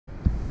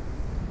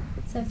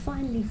So I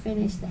finally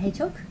finished the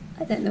hedgehog.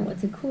 I don't know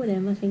what to call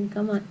him. I think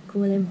I might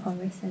call him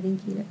Horace. I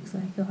think he looks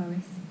like a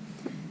Horace.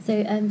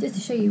 So just to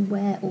show you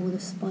where all the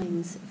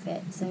spines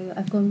fit. So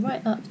I've gone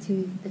right up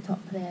to the top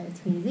there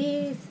between his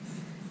ears,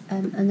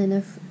 and then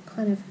I've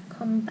kind of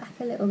come back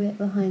a little bit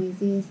behind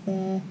his ears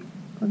there,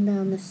 gone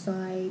down the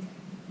side,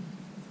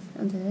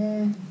 under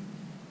there,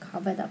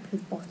 covered up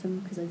his bottom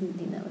because I didn't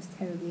think that was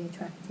terribly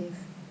attractive,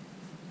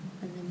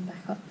 and then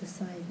back up the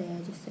side there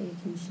just so you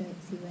can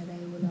see where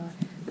they all are.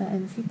 But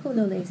if you pull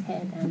all those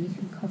hair down, you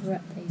can cover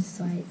up those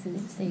sides and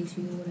it saves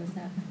you all of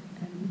that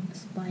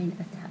spine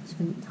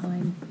attachment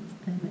time,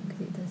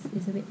 because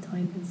it's a bit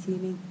time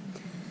consuming.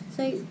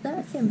 So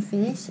that's him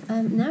finished.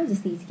 Now I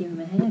just need to give him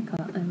a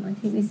haircut. I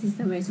think this is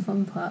the most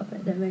fun part,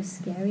 but the most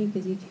scary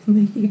because you can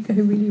make it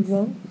go really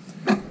wrong.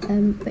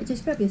 But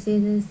just grab your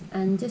scissors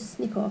and just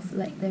snip off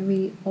like the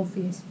really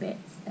obvious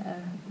bits that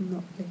are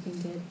not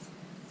looking good.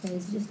 So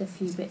there's just a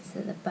few bits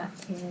at the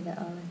back here that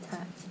I'll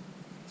attach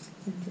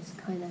and just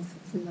kind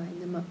of line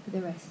them up with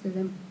the rest of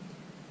them.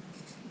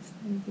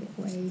 Maybe it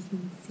where you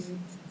can see.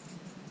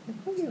 I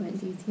probably won't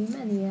do too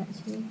many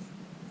actually.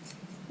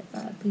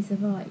 But like a piece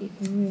of art, you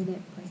can ruin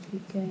it by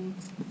keep going.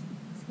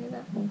 So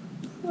that will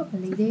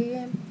probably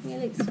do.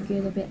 It looks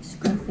good, a bit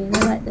scruffy.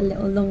 I like the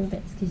little long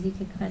bits because you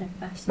can kind of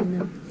fashion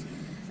them.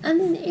 And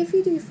then if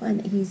you do find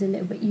that he's a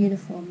little bit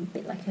uniform, a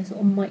bit like a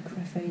sort of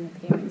microphone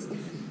appearance,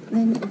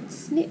 then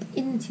snip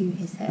into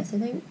his hair. So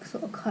don't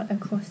sort of cut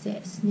across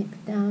it, snip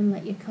down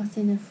like you're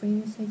cutting a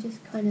fringe. So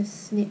just kind of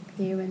snip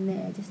here and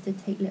there just to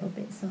take little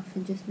bits off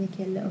and just make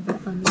it a little bit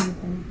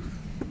uneven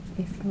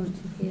if you want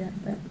to do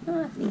that. But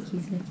I think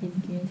he's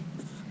looking good.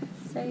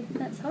 So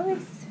that's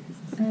Horace.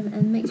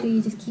 And make sure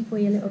you just keep all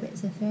your little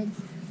bits of thread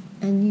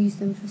and use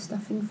them for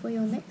stuffing for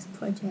your next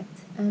project.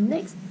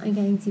 Next I'm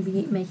going to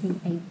be making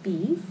a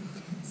bee,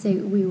 so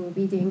we will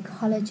be doing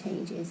colour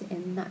changes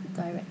in that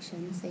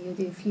direction. So you'll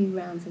do a few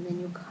rounds and then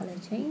you'll colour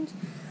change,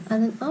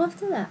 and then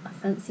after that I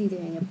fancy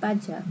doing a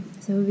badger,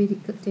 so we'll be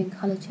doing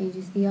colour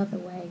changes the other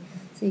way.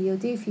 So you'll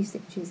do a few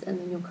stitches and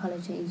then you'll colour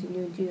change and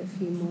you'll do a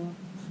few more.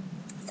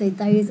 So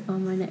those are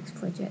my next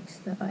projects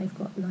that I've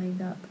got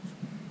lined up.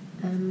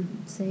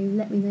 So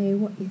let me know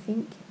what you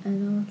think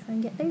and I'll try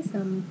and get those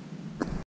done.